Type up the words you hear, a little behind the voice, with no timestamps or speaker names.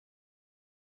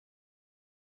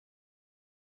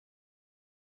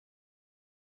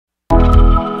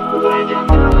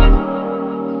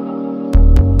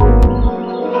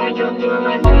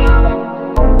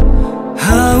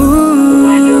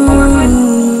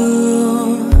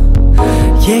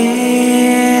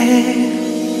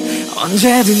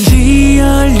언제든지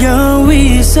열려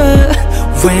있어.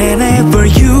 Whenever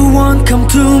you want, come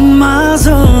to my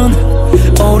zone.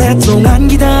 오랫동안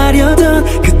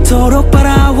기다렸던 그토록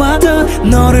바라왔던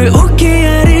너를 웃게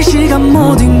하는 시간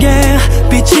모든 게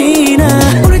빛이 나.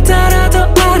 오늘따라 더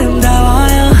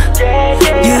아름다워요.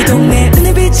 유독 내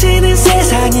눈에 비치는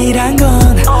세상이란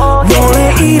건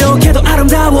원래 이렇게도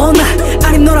아름다워. 나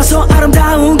아님 너라서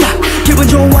아름다운가. 기분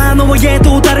좋아 너와의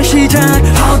또 다른 시작.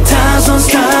 Hutazone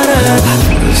startup.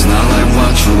 It's not like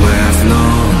what you have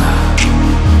known.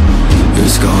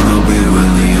 It's gonna be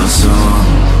really awesome.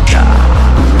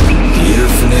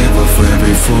 You've never felt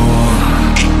before.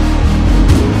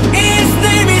 His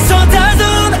name is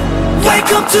Hutazone.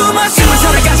 Welcome to my zone. 그만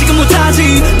살아가 지금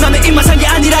못하지. 나는 입만 산 게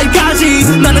아니라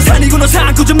여기까지. 나는 산이고 너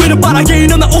산고 좀 밀어바라기.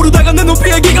 넌 나 오르다가 내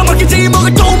눈피에 기가 막히지. 뭐가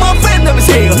또 my friend never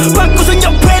say. 바꾸선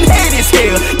옆엔 hate is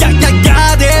here.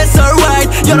 야야야 that's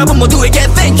alright. 여러분 모두에게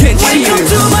thank you and cheers. Welcome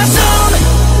to my zone.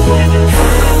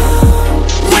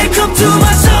 Welcome to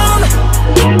my zone.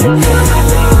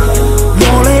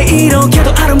 원래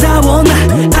이렇게도 아름다워. 나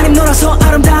아님 너라서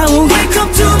아름다운.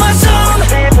 Welcome to my zone.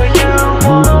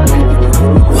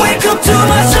 Welcome to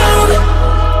my zone.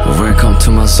 Welcome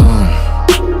to my zone.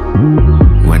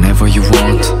 Whenever you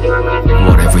want,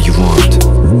 whatever you want.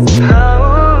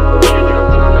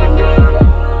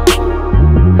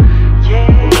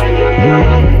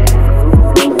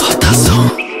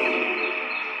 Hutazone.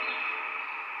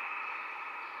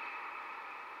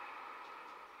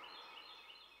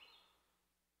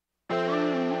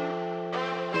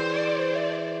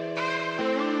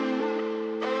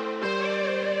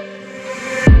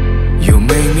 You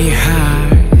make me high,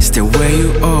 it's the way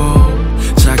you are.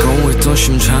 차가워 있던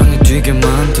심장이 뛰게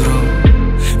만들어.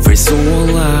 Feel so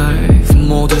alive.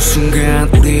 모든 순간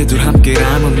우리들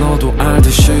함께라면 너도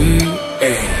알듯이.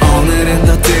 오늘은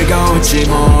더 뜨거울지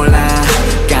몰라.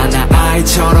 까나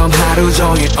아이처럼 하루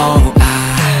종일 oh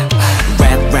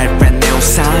Red red red 내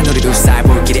우산. 우리 둘 사이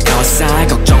볼길이 outside.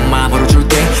 걱정 마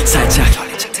멀어줄게 살짝.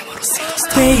 열린 장tem으로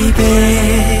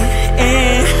Baby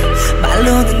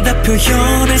말로는 다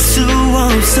표현할 수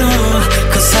없어.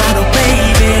 Cause I know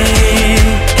baby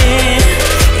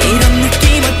이런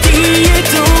느낌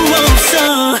어디에도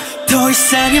없어. 더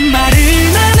이상의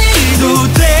말은 안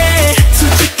해도 돼.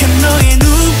 솔직한 너의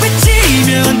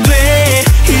눈빛이면 돼.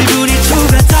 1분이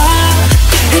초과다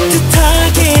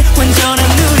애틋하게 완전한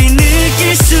우리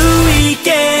느낄 수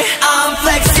있게. I'm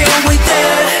flexing with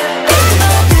it.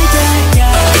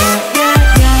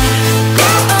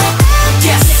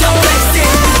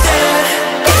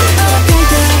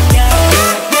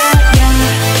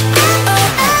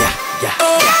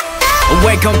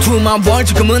 Welcome to my world.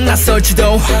 조금은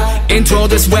낯설지도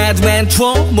Introduce red man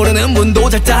intro. 모르는 분도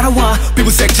잘 따라와.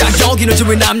 피부색 자격이는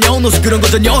지위 남녀노소 그런 거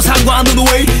전혀 상관없는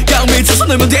way. 강 밑에서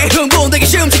놀면 돼. 흥분되기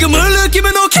쉬운 지금을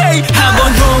느끼면 okay.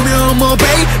 한번 보면 뭐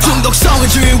babe 중독성을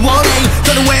주의 warning.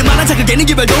 너는 웬만한 자극에는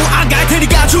기별도 안 갈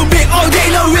테니까 준비 all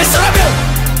day. 널 위해서라면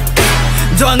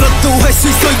더한 것도 할 수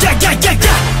있어. 야야야야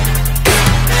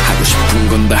하고 싶은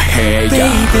건 다 해.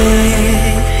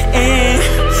 Baby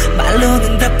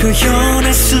말로는 다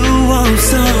표현할 수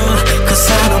없어.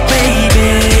 Cause I know baby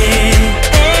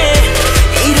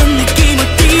이런 느낌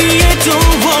어디에도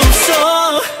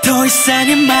없어. 더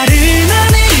이상의 말은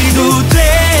안 해도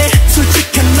돼.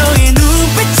 솔직한 너의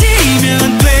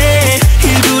눈빛이면 돼.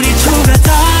 1분이 초과다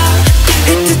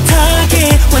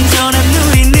애틋하게 완전한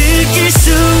우리 느낄 수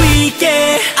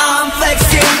있게. I'm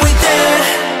flexing with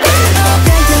it.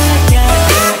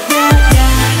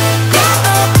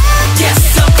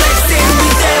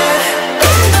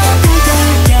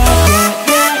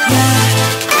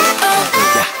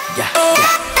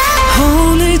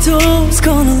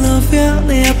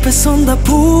 내 앞에선 다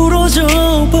부러져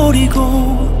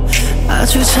버리고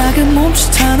아주 작은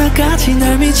몸짓 하나까지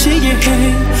날 미치게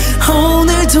해.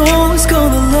 오늘도 it's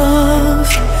gonna love.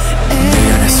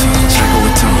 미안했어 자고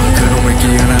있던 그놈을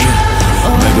기억나면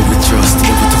Maybe we just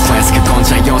move too fast. 그건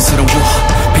자연스러워.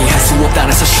 피할 수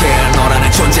없다는 사실.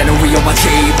 너라는 존재는 위험하지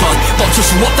But 멈출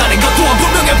수 없다는 것 또한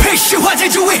분명해.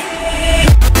 필수화제주의.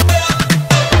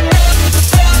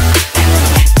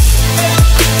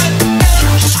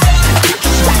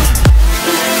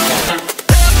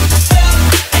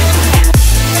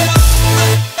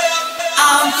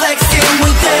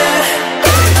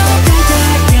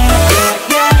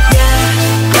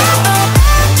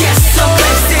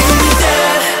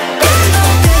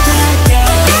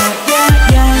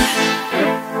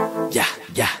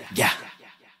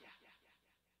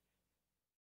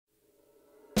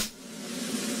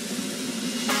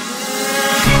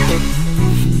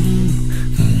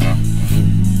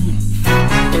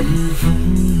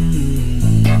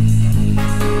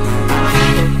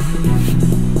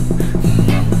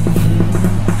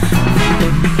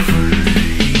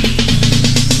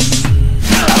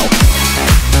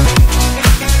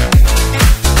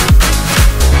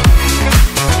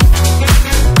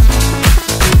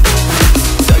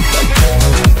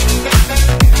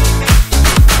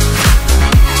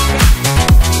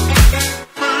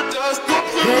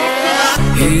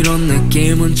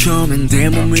 지금은 처음인데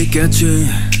못 믿겠지.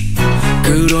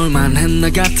 그럴만 했나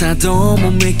같아도 못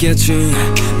믿겠지.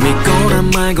 믿거나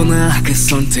말거나 그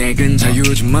선택은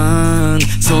자유지만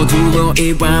서둘러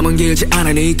이 밤은 길지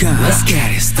않으니까 Let's get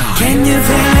it started. Can you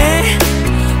feel it?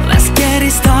 Let's get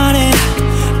it started.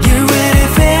 You ready?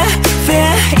 Feel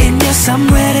it? Yes I'm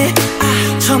ready.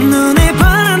 첫눈에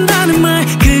반한다는 말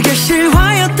그게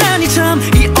실화였다니 참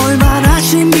이 얼마나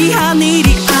신비한 일이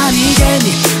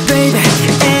아니겠니 baby.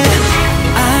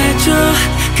 알죠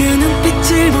그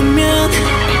눈빛을 보면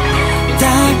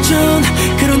딱 좋은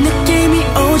그런 느낌이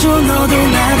오죠. 너도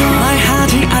나도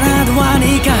말하지 않아도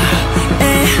아니까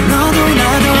너도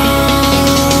나도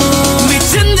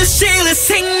미친 듯이 let's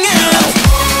sing it.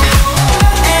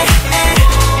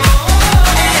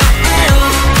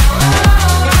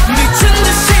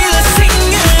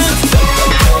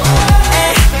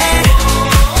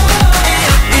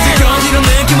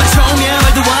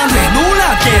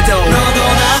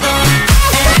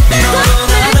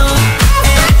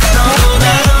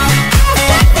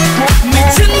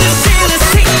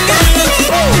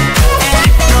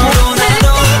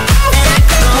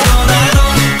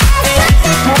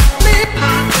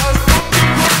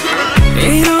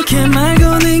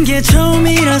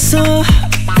 처음이라서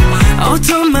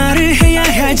어떤 말을 해야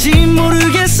할지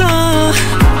모르겠어.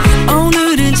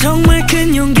 오늘은 정말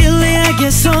큰 용기를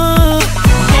내야겠어.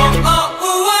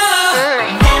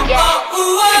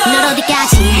 널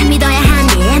어디까지 믿어야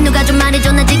하니 누가 좀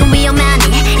말해줘 나 지금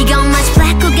위험하니 이건 마치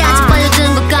블랙홀같이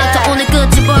벌려진 것 같아. 오늘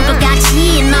끝을 볼 것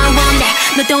같이 널 원해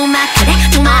너도 막 그래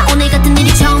정말 오늘 같은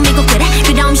일이 처음이고 그래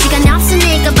그럼 시간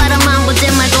없으니까 바라만 보지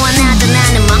말고 하나도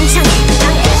나는 멍청해.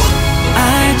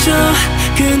 알죠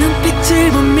그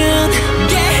눈빛을 보면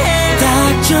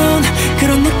딱 좋은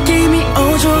그런 느낌이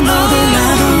오죠. 너도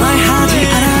나도 말하지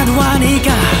않아도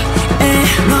아니까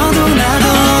너도 나도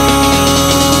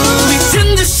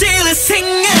미친 듯이 let's sing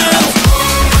it.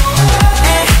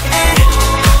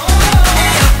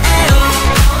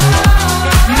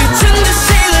 미친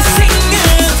듯이 let's sing it.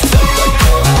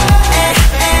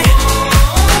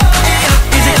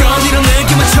 이제껏 이런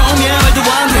느낌은 처음이야 말도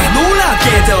안 돼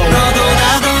놀랍게도 너도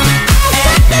나도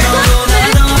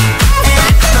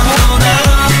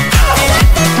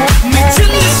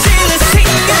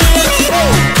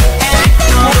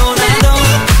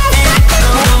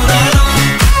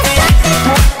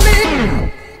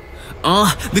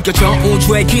느껴져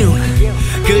우주의 기운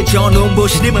그저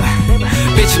눈부신 힘을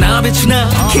빛이 나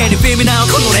Can you feel me now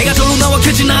그 노래가 절로 나와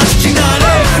크지 나 죽지 나를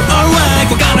Alright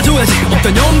꼭 안아줘야지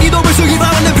어떤 용기도 불쑥이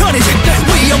바란 내 편이지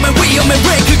위험해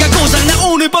브레이크가 고장나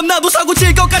오늘 밤 나도 사고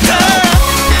칠 것 같아.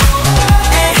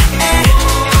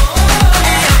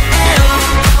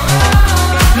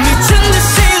 미친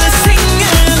듯이 let's sing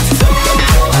it.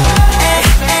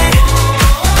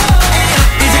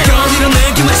 이제껏 이런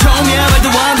느낌은 처음이야 말도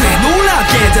안 돼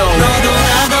놀랍게도 너도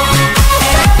나도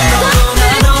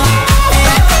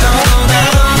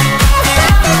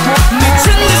미친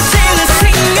듯이 let's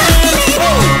sing it.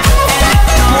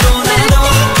 너도 나도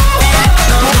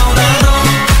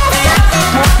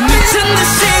미친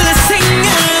듯이 let's sing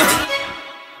it.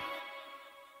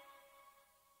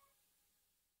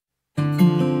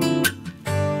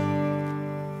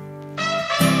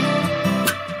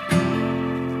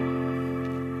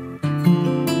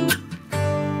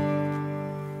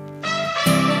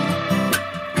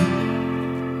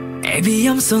 Baby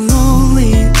I'm so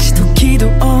lonely 시도키도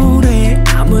오래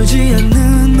아물지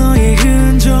않는 너의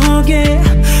흔적에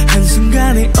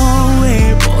한순간의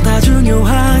오해보다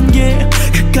중요한 게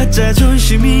그깟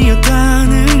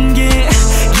자존심이었다는 게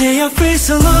Yeah I feel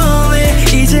so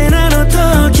lonely 이제 난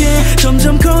어떡해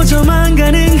점점 커져만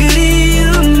가는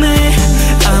그리움에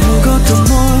아무것도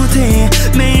못해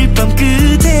매일 밤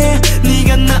끝에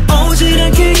네가 나오질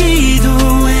않게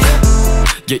기도해.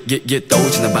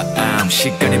 또 지난 밤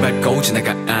시간이 밝고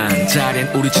지나가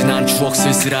자리엔 우리 지난 추억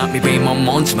쓸쓸함이 비먼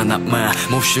먼지만 남아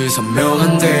몹시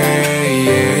선명한데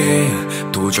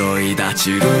도저히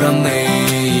닿지를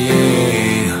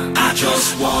않네. I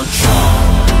just want your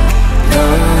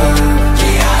love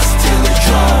Yeah I still need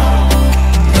your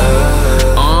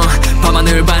love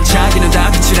밤하늘 반짝이는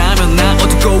달빛이라면 나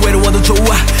어둡고 외로워도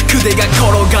좋아 그대가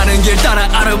걸어가는 길 따라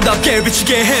아름답게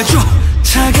비치게 해줘.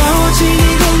 차가워진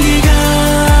이 공기가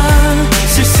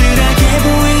쓸쓸하게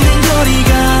보이는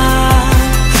거리가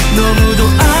너무도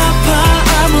아파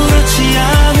아무렇지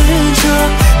않은 척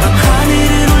밤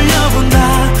하늘을 올려본다.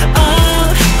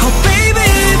 Oh baby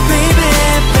baby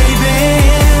baby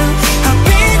Oh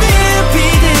baby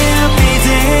baby baby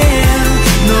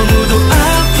너무도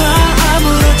아파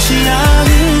아무렇지 않은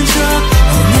척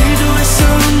오늘도 애써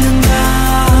웃는다.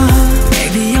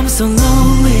 Baby I'm so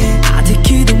lonely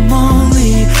아득히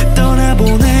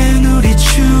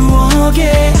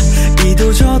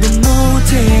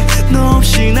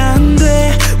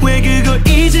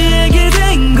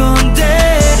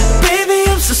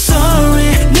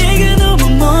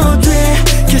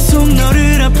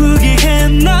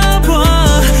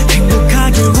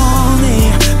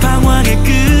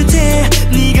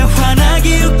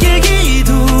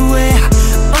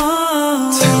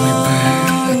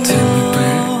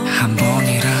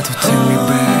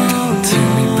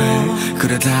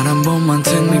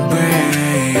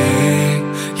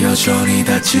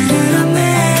닿지를 않네.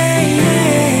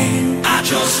 I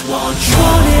just want you.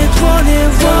 Want it, want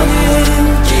it, want it.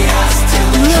 Yeah, I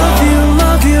still love you,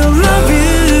 love you, love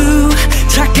you.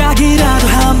 착각이라도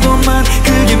한 번만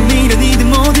그게 미련이든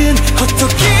뭐든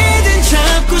어떻게든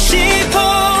잡고 싶어.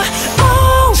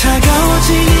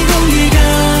 차가워진 이 공기가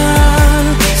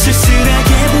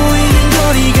쓸쓸하게 보이는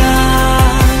거리가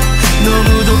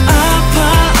너무도 아파.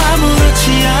 아무렇지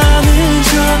않은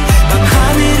척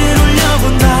밤하늘을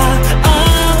올려본다.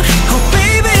 Oh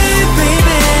baby,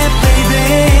 baby, baby.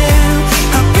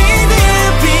 I'll be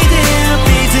there, be there,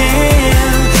 be there.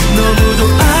 너무도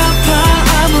아파.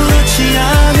 아무렇지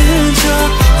않은 척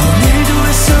오늘도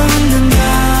애써 웃는다.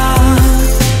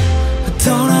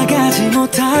 떠나가지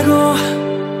못하고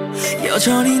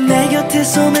여전히 내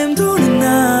곁에서 맴도는 난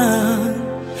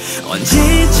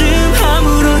언제쯤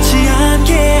아무렇지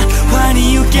않게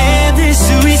환히 웃게 될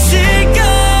수 있을까.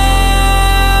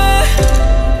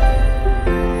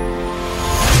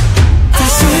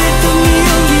 따스했던 네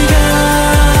연기가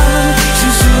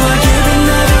순수하게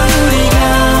빛나던 우리가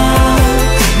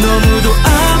너무도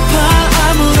아파.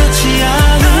 아무렇지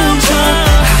않은 척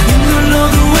하는 걸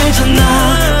너도 알잖아.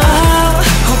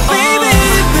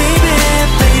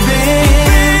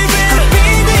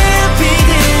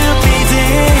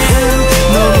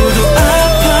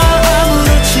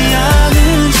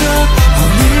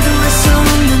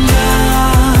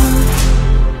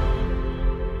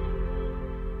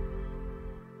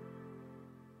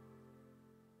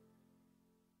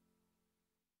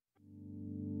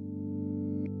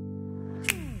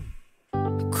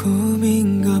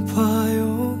 꿈인가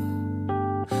봐요.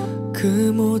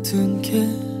 그 모든 게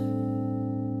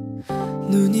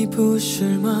눈이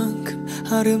부실 만큼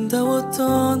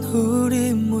아름다웠던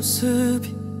우리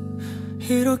모습이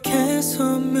이렇게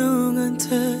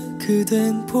선명한데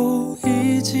그댄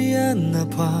보이지 않나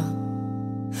봐.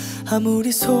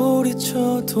 아무리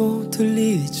소리쳐도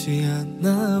들리지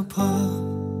않나 봐.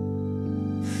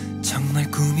 정말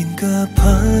꿈인가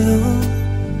봐요.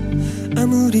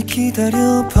 아무리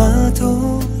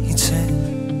기다려봐도 이제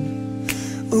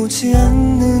오지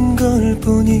않는 걸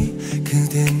보니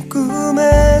그댄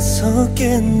꿈에서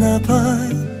깼나봐.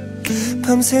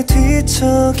 밤새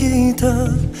뒤척이다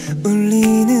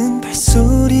울리는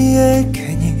발소리에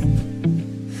괜히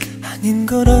아닌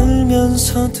걸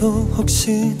알면서도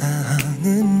혹시나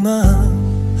하는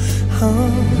마음.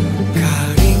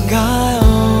 가을인가요?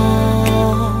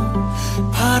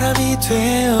 바람이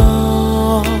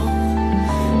되어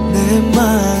내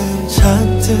마음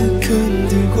잔뜩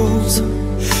흔들고서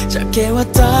짧게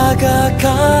왔다가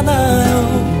가나요?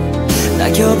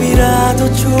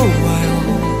 낙엽이라도 좋아요.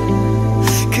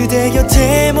 그대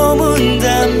곁에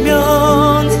머문다면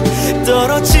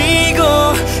떨어지고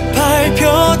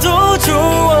밟혀도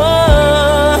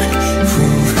좋아.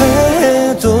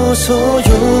 후회해도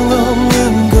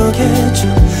소용없는 거겠죠.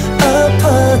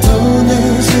 아파도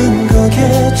늦은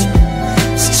거겠죠.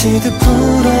 스치듯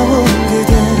불어온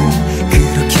그대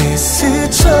그렇게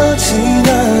스쳐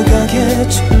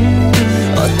지나가겠죠.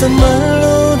 어떤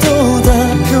말로도 다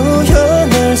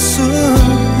표현할 순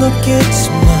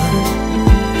없겠지만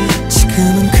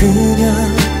지금은 그냥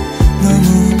너무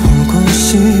보고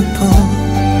싶어.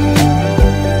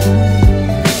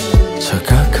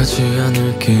 착각하지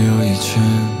않을게요 이젠.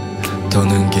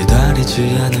 더는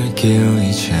기다리지 않을게요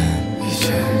이젠.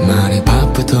 많이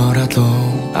바쁘더라도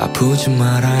아프지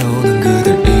말아요. 난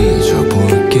그댈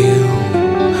잊어볼게요.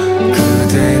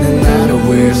 그대는 나를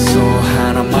위해서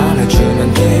하나만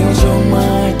해주면 돼요.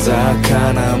 정말 딱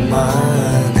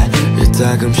하나만.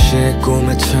 이따금씩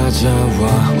꿈에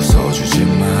찾아와 웃어주지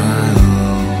마요.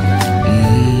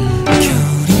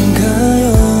 겨울인가요?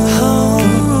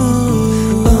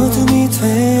 어둠이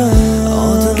되어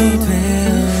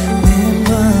내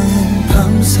마음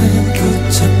밤새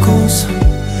붙잡고서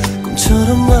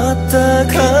꿈처럼 왔다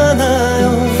가나요?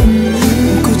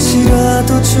 꽃이라도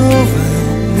좋아요.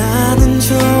 나는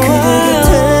좋아. 그대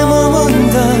곁에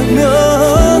머문다면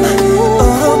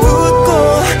얼어붙고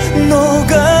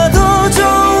녹아도 좋아.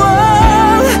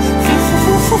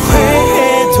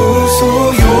 후회해도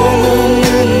소용없는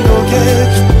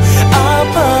거겠죠.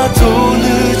 아파도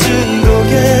늦은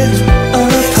거겠죠.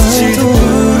 스치듯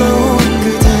불어온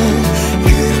그대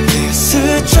그렇게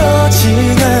스쳐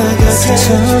지나가겠죠.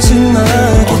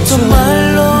 어떤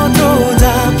말로도 다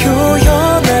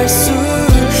표현할 수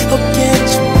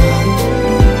없겠지만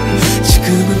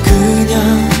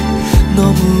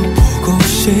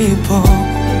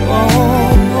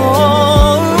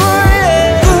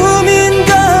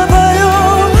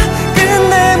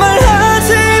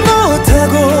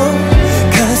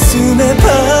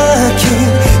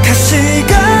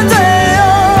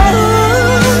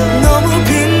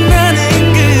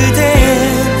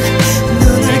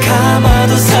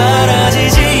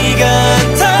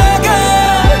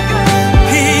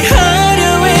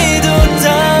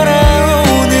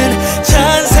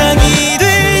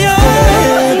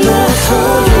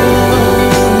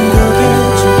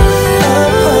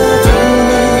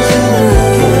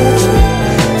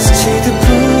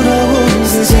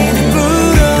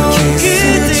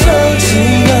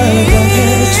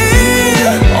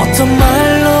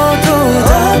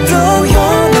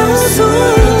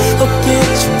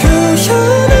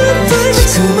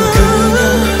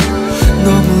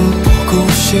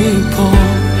싶어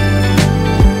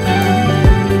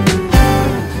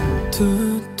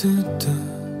뚜뚜뚜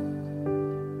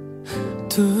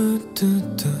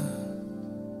뚜뚜뚜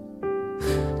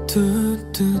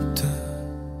뚜뚜뚜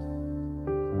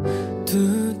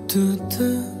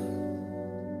뚜뚜뚜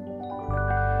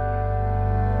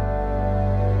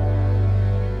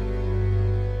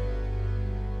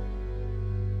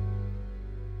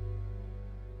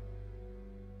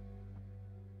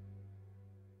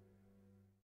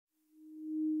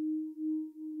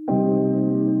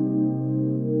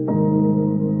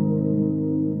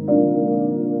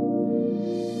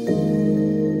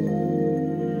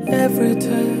Every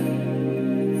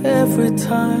day, every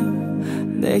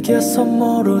time 내게서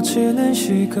멀어지는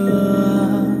시간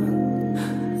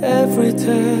Every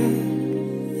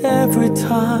day, every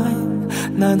time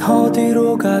난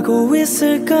어디로 가고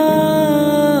있을까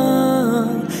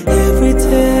Every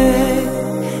day,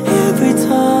 every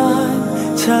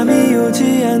time 잠이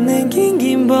오지 않는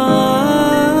긴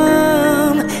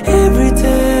밤 Every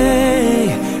day,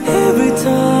 every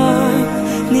time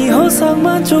네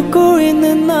허상만 쫓고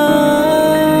있는 날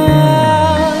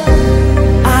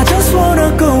I just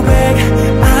wanna go back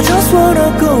I just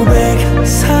wanna go back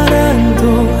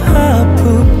사랑도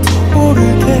아픔도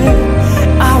모르게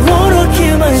I wanna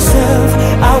kill myself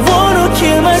I wanna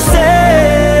kill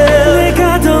myself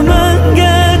내가 더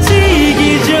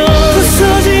망가지기 전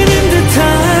부서지는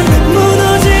듯한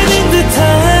무너지는 듯한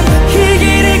이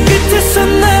길의 끝에서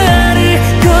나를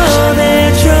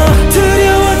꺼내줘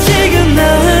두려워 지금 난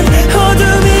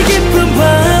어둠이 깊은 밤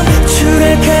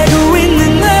추락하고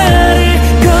있는 나를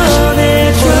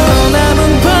꺼내줘 남은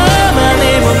밤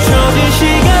안에 멈춰진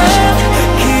시간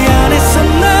그 안에서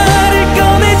나를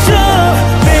꺼내줘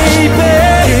baby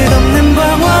끝없는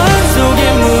방황 속에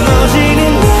무너지는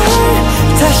날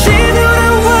다시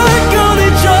돌아와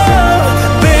꺼내줘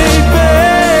baby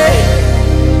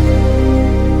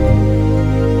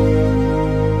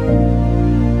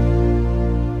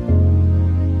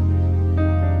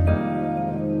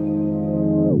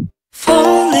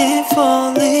Falling,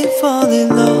 falling, fall in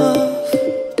love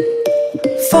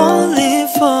Falling,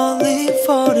 falling,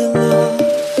 fall in love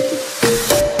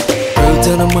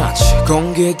그때는 마치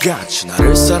공기같이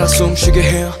나를 살아 숨쉬게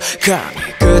해 감히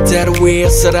그대로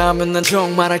위해서라면 난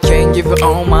정말 I can't give you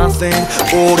all my thing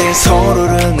우린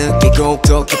서로를 느끼고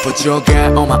더 깊어져가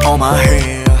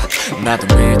어마어마해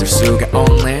나도 믿을 수가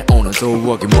없네 오늘도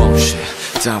어김없이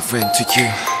Dive into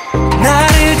you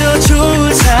나를 더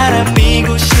좋은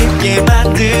사람이고 싶게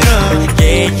만들어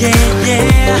Yeah yeah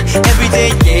yeah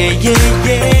Everyday yeah yeah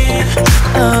yeah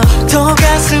더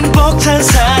가슴 벅찬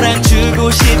사랑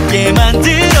주고 싶게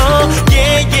만들어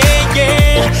Yeah yeah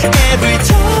yeah Every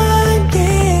time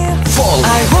yeah Fall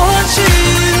I want you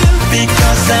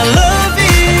because I love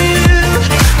you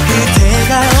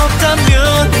그대가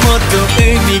없다면 뭣도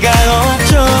의미가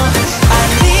없죠 I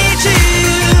need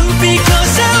you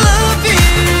because I love you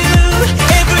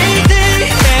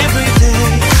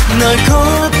널 곧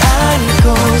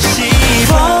안고 싶어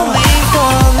Falling,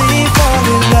 falling, fall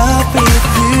in love with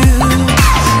you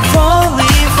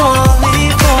Falling,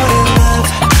 falling, fall in love,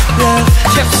 love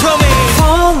Keep swimming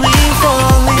Falling,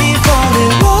 falling, fall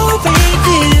in love with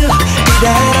you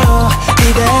이대로,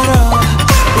 이대로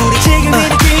우리 지금 이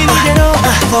느낌 이대로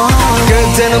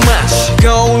그때는 마치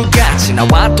거울같이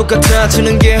나와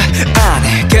똑같아지는 게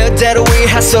아니 그대로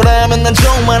위해서라면 난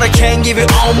정말 I can't give you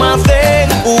all my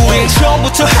thing 우린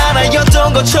처음부터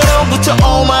하나였던 것처럼부터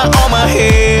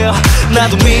어마어마해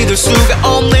나도 믿을 수가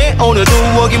없네 오늘도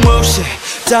어김없이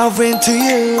Dive into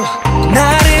you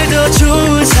나를 더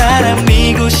좋은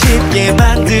사람이고 싶게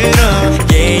만들어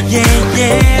Yeah yeah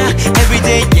yeah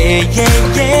Everyday yeah yeah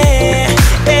yeah,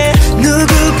 yeah.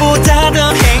 누구보다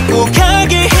더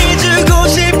행복하게 해주고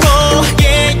싶어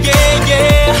Yeah yeah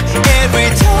yeah Every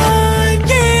time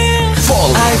yeah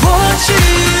Fall I want you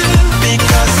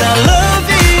because I love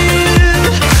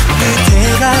you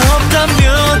그대가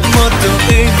없다면 뭣도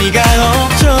의미가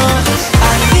없죠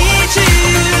I need you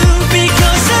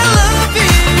because I love you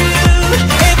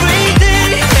Every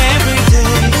day every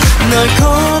day 널 곧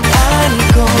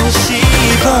안고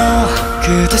싶어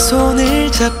그대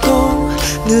손을 잡고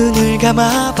눈을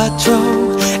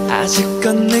감아봤죠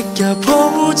아직껏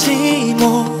느껴보지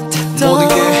못했던 모든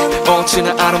게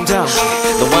어찌나 아름다워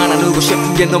너와 나누고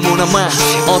싶은 게 너무나 많아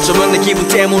어쩌면 내 기분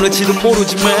때문일지도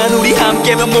모르지만 우리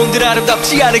함께면 뭔들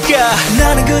아름답지 않을까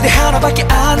나는 그대 하나밖에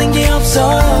아는 게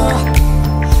없어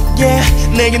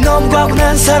yeah, 내게 너무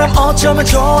과분한 사람 어쩌면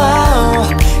좋아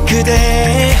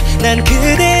그대 난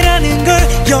그대라는 걸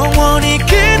영원히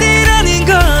그대라는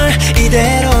걸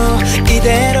이대로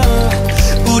이대로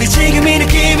우리 지금 이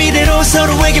느낌 이대로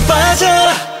서로에게 빠져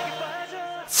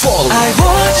Fallin. I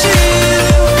want you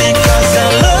because I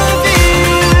love you.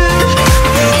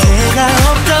 그대가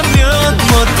없다면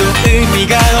뭣도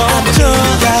의미가 없죠.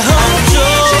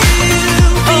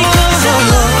 Because I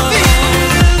love you.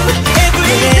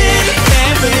 Every day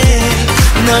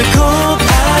널 꼭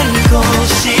알고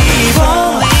싶어.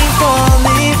 Falling,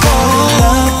 falling,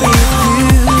 love with you.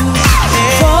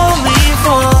 Falling,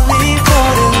 falling,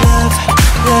 falling, love,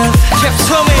 love. Kept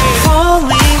swimming.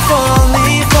 Falling,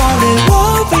 falling, falling,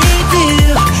 love with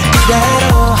you.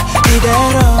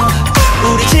 이대로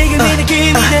우리 지금 이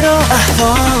느낌대로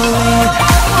falling.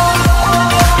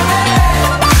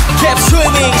 Kept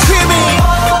swimming, swimming.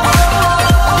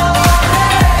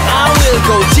 I will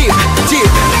go deep,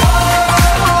 deep.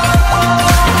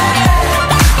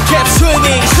 Kept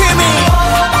swimming, swimming.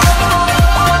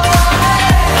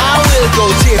 I will go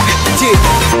deep, deep.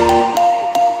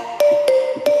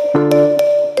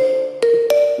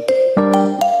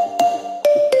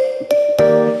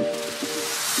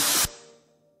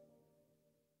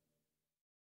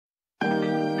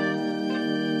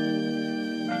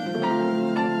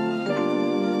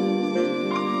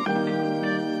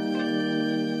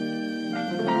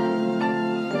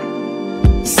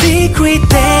 Secret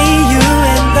day you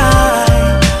and I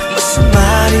무슨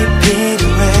말이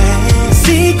필요해.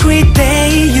 Secret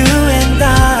day you and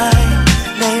I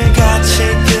매일 같이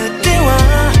그때와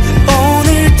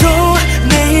오늘도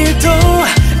내일도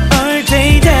all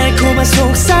day 달콤한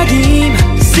속삭임.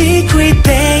 Secret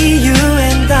day you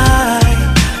and I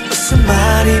무슨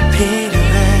말이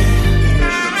필요해.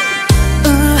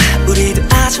 우리도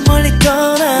아주 멀리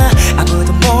떠나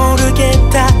아무도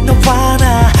모르겠다 너와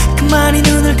나. 그만이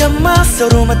눈을 감아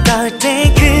서로만 닿을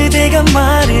때 그대가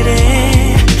말을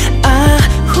해.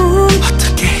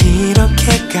 어떻게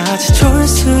이렇게까지 좋을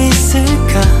수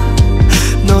있을까.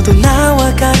 너도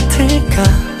나와 같을까.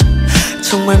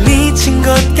 정말 미친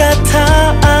것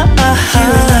같아.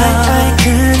 You and I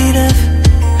good enough.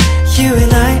 You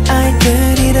and I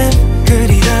good enough.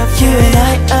 Good enough. You and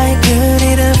I good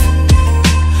enough.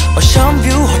 오션뷰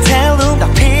호텔룸 다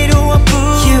필요 없고.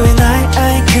 You and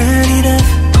I good enough.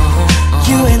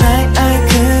 You and I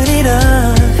good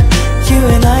enough. You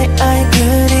and I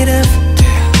good enough.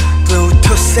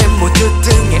 Bluetooth 모두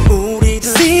등에 우리들.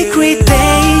 Secret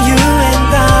day you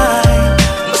and I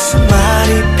무슨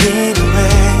말이 필요해.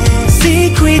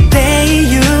 Secret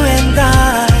day you and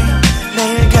I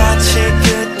매일 같이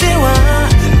그때와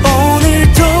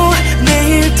오늘도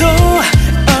내일도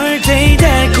all day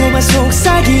달콤한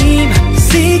속삭임.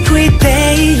 Secret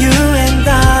day you and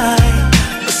I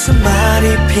무슨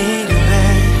말이 필요해.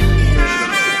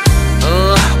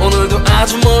 오늘도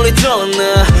아주 멀리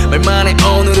떠나 말만해.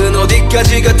 오늘은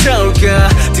어디까지가 닿을까.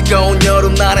 뜨거운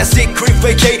여름날의 secret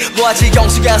vacay. 뭐 아직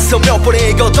영시가서 몇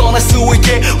번이고 떠날 수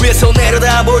있게 위에서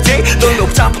내려다볼 때넌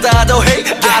높다보다 더해.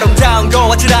 아름다운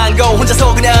거 아찔한 거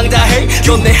혼자서 그냥 다해.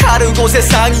 넌 내 하루고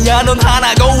세상이야. 넌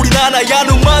하나고 우린 하나야.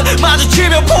 눈만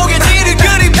마주치면 포개지는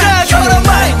그림자. You're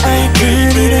mine.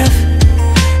 Good enough.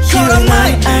 You and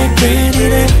I good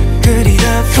enough. Good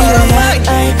enough. You and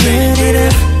I good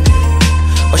enough.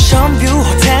 오션뷰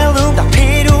호텔룸 다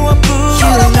필요 없고.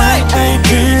 You and I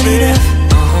good enough.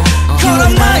 You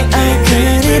and I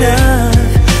good enough.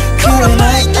 You and I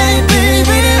good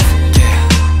enough.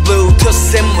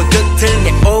 Bluetooth 모든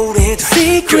등에 우리들.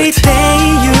 Secret day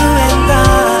you and I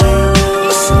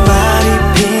무슨 말이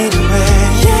필요해.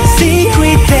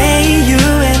 Secret day you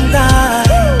and I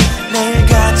매일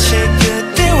같이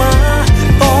그때와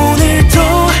오늘도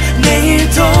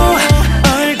내일도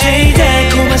all day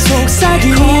달콤한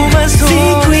속삭임.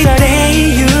 Secret day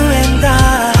you and I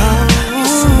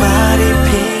무슨 말이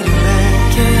필요해.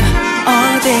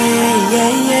 All day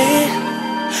yeah yeah.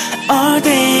 All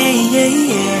day yeah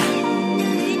yeah.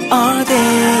 All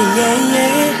day yeah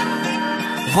yeah.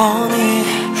 원해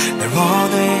날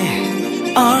원해.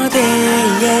 All day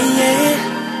yeah yeah.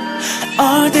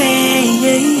 All day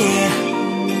yeah yeah.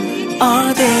 All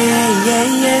day yeah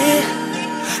yeah.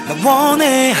 날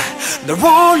원해 날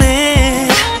원해.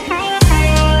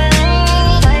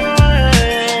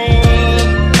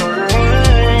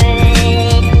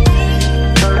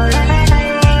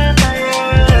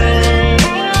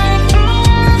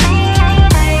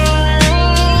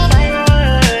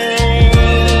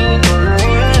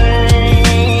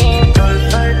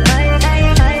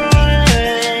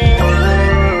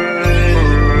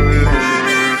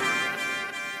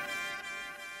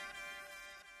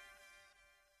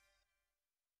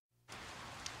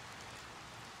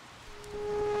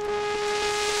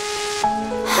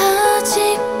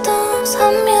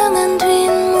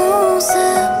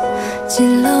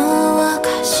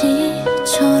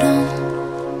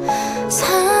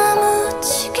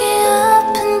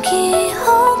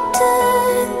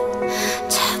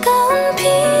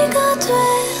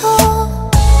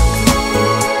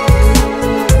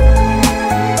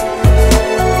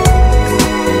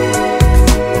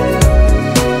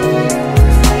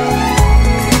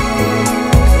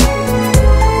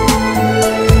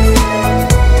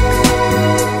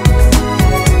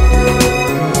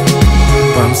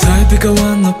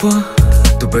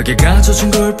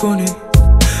 보니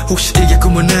혹시 이게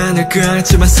꿈은 아닐까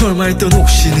했지만 설마 했던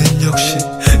혹시는 역시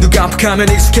눈 깜빡하면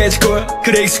익숙해질 거야.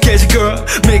 그래 익숙해질 거야.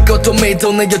 믿고 또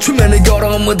믿어 내게 주면을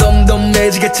걸어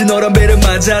덤덤해지겠지 너란 배를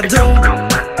맞아도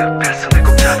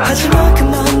하지만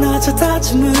그만 나저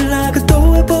다짐을 하고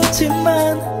또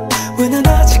해보지만 왜 난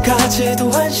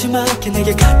아직까지도 한심하게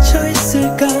내게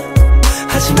갇혀있을까.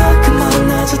 하지만 그만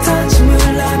나저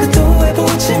다짐을 하고 또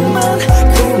해보지만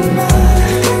그만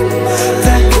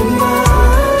다 그만.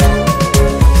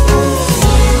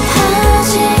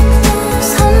 아직도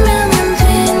선명한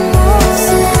뒷모습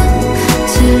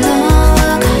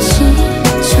들러와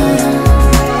가시처럼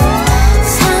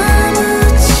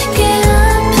사무치게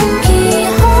아픈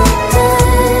기억들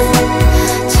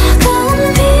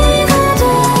차가운 비가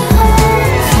되어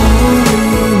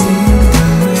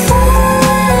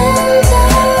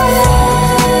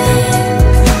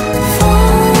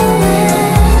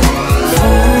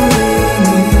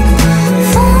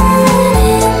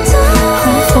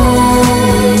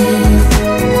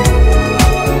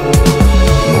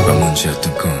뭐가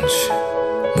문제였던 건지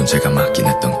문제가 맞긴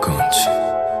했던 건지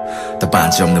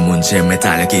답안지 없는 문제에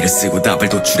매달려 길을 쓰고 답을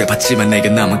도출해봤지만 내게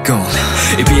남은 건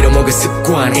이 빌어먹은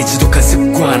습관 이 지독한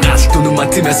습관 아직도 눈만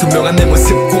뜨면 선명한 내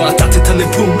모습과 따뜻한 내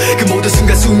품 그 모든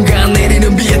순간순간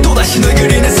내리는 비에 또다시 널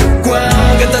그리는 습관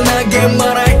간단하게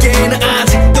말할게 난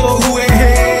아직도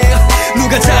후회해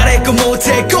누가 잘했고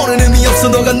못했고는 의미 없어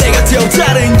너가 내가 되어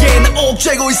다른 게 나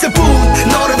옥죄고 있을 뿐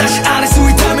너를 다시 안을 수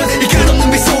있다면 이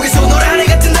끝없는 빛 속에서 널 안에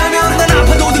같은다면 난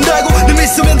아파도 된다고 늘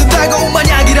믿으면 된다고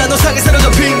만약이라 너 상에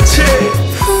사라져빈 채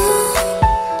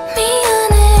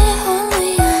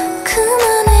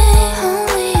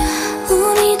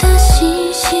우리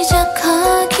다시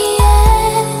시작하기에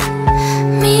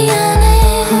미안해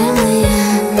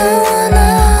너와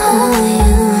나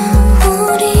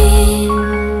우리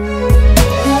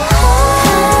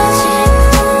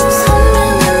아직도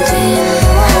선명한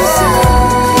뒷모습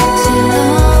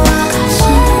들러와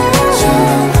가시처럼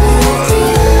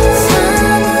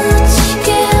사무치게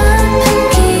아픈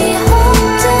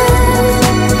기억들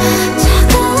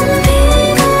차가운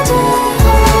비가 되어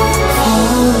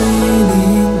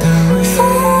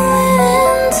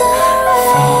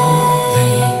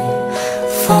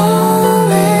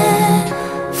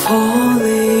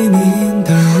Falling in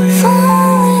the rain,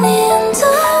 falling in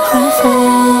the I'm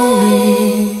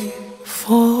falling,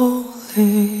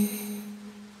 falling.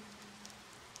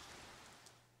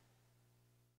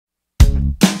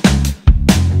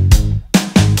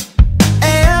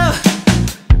 Ayo.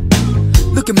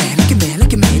 Look at me, look at me,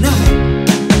 look at me now.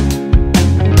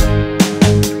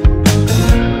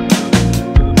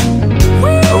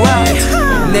 Alright.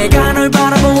 내가 널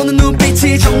바라보는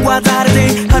눈빛이 전과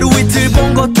다르대 하루 이틀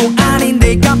본 것도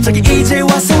아닌데 갑자기 이제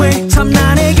와서 왜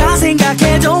참나 내가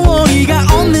생각해도 어이가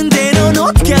없는데 넌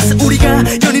어떻게 했어 우리가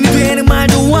연인이 되는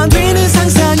말도 안 되는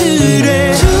상상을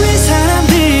해 주위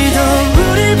사람들도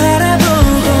우릴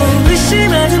바라보고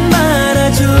의심하든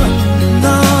말아줘.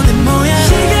 너는 뭐야.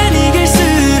 시간이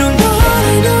갈수록 널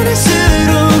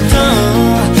알면할수록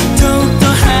더욱더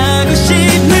하고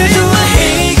싶네.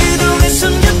 좋아해 그동안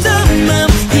숨겼던 맘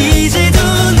이제도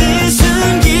늘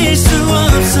숨길 수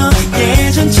없어.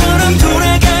 예전처럼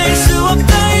돌아갈 수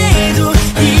없다 해도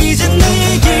이제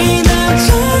내게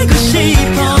남자고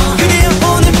싶어. 그래요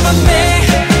오늘 밤에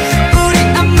우리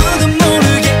아무도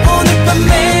모르게 오늘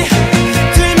밤에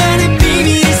둘만의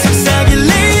비밀이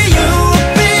속삭일래요.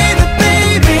 Baby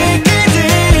baby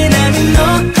그대 나는 너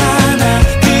하나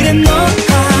그래 너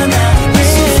하나. We're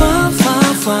so far far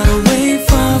far away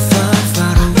far far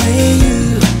far away you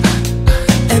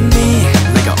and me.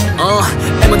 내가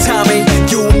애먼 타이밍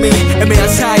you and me 애매한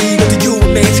사이 이것도 you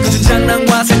and me 지구준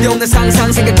장난과 쓸데없는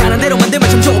상상 생각하는 대로 만들면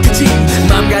참 좋겠지.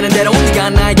 맘 가는 대로 네가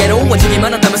나에게로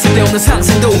와주기만 한다면 쓸데없는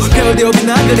상상도 별대로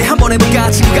빛나. 그래 한번 해볼까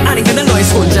친구가 아닌 그날 너의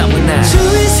손잡은 날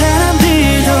주위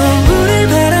사람들도 우릴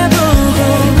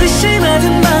바라보고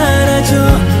의심하든 말아줘.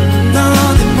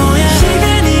 너는 뭐야.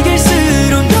 시간이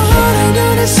갈수록 널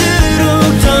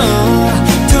알면할수록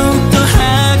더욱더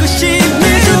하고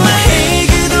싶네. 좋아해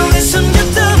그동안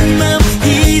숨겼던 맘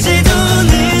이제도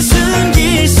늘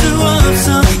숨길 수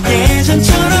없어.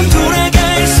 예전처럼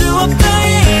돌아갈 수 없다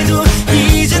해도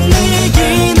이제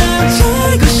내게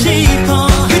남자고 싶어.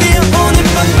 그래요 오늘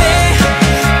밤에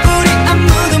우리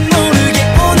아무도 모르게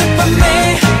오늘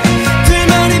밤에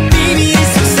둘만의 비밀이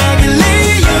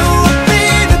속삭일래요.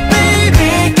 Baby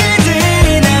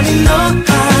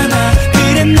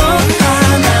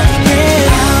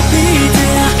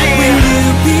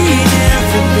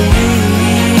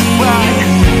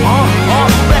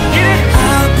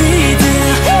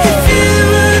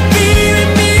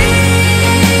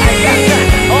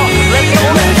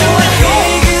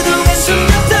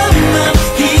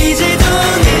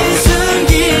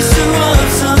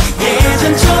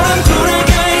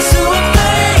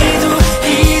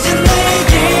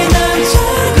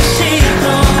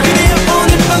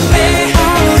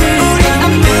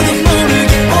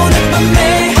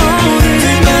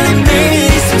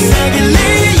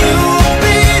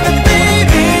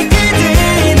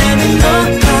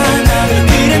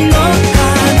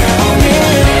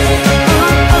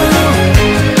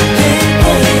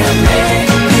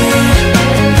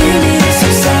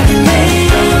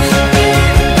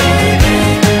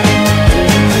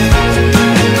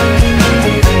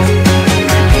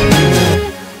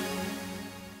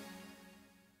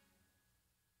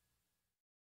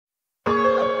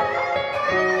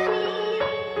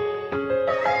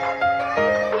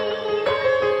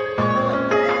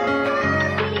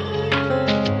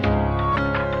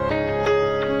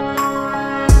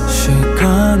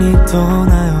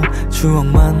떠나요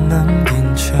추억만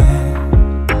남긴 채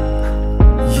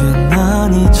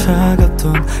유난히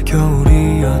차갑던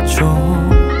겨울이었죠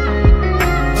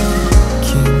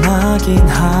기나긴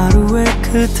하루의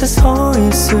끝에 서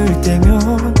있을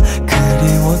때면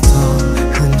그리웠던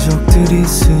흔적들이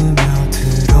스며들어오죠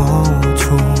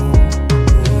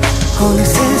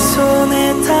어느새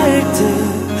손에 닿을 듯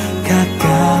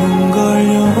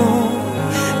가까운걸요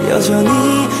여전히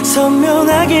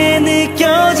선명하게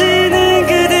느껴지는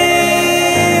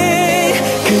그대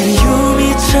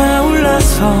그리움이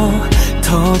차올라서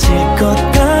터질 것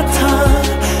같아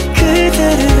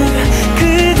그대를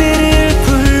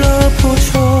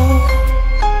불러보죠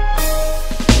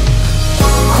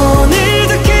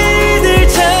오늘도 길을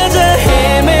찾아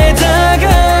헤매다가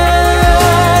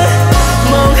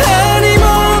멍하니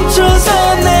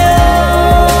멈춰섰네요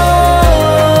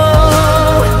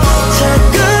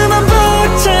자꾸만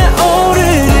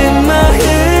벅차오르는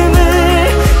마음을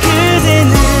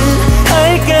그대는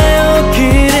알까요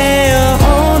그래요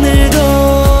오늘도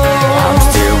I'm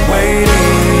still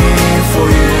waiting for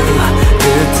you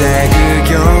그때 그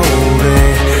겨울에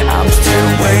I'm still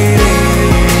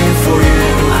waiting for you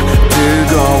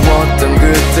뜨거웠던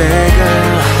그때가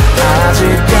아직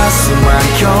가슴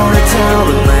한켠에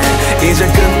타오르네 이젠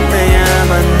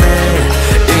끝내야만 해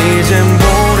이젠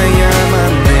보내야만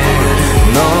해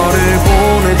너를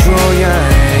보내줘야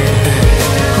해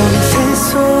어느새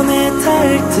손에 닿을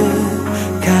듯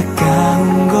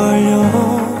가까운걸요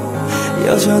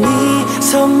여전히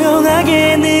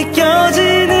선명하게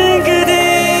느껴지는 그대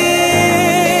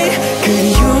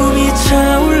그리움이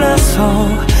차올라서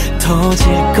터질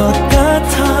것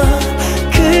같아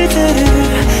그대를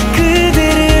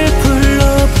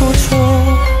불러보죠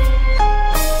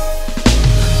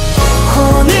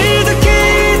오늘도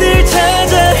길을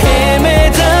찾아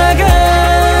헤매다가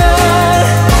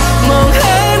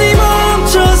멍하니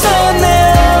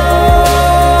멈춰섰네요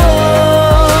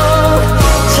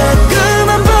자꾸만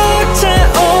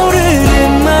벅차오르는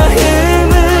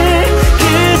마음을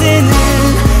그대는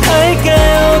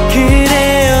알까요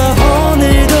그래요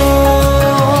오늘도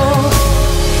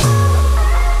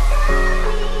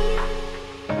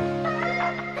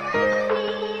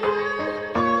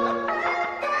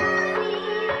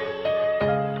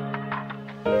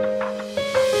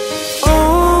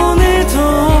오늘도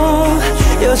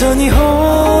여전히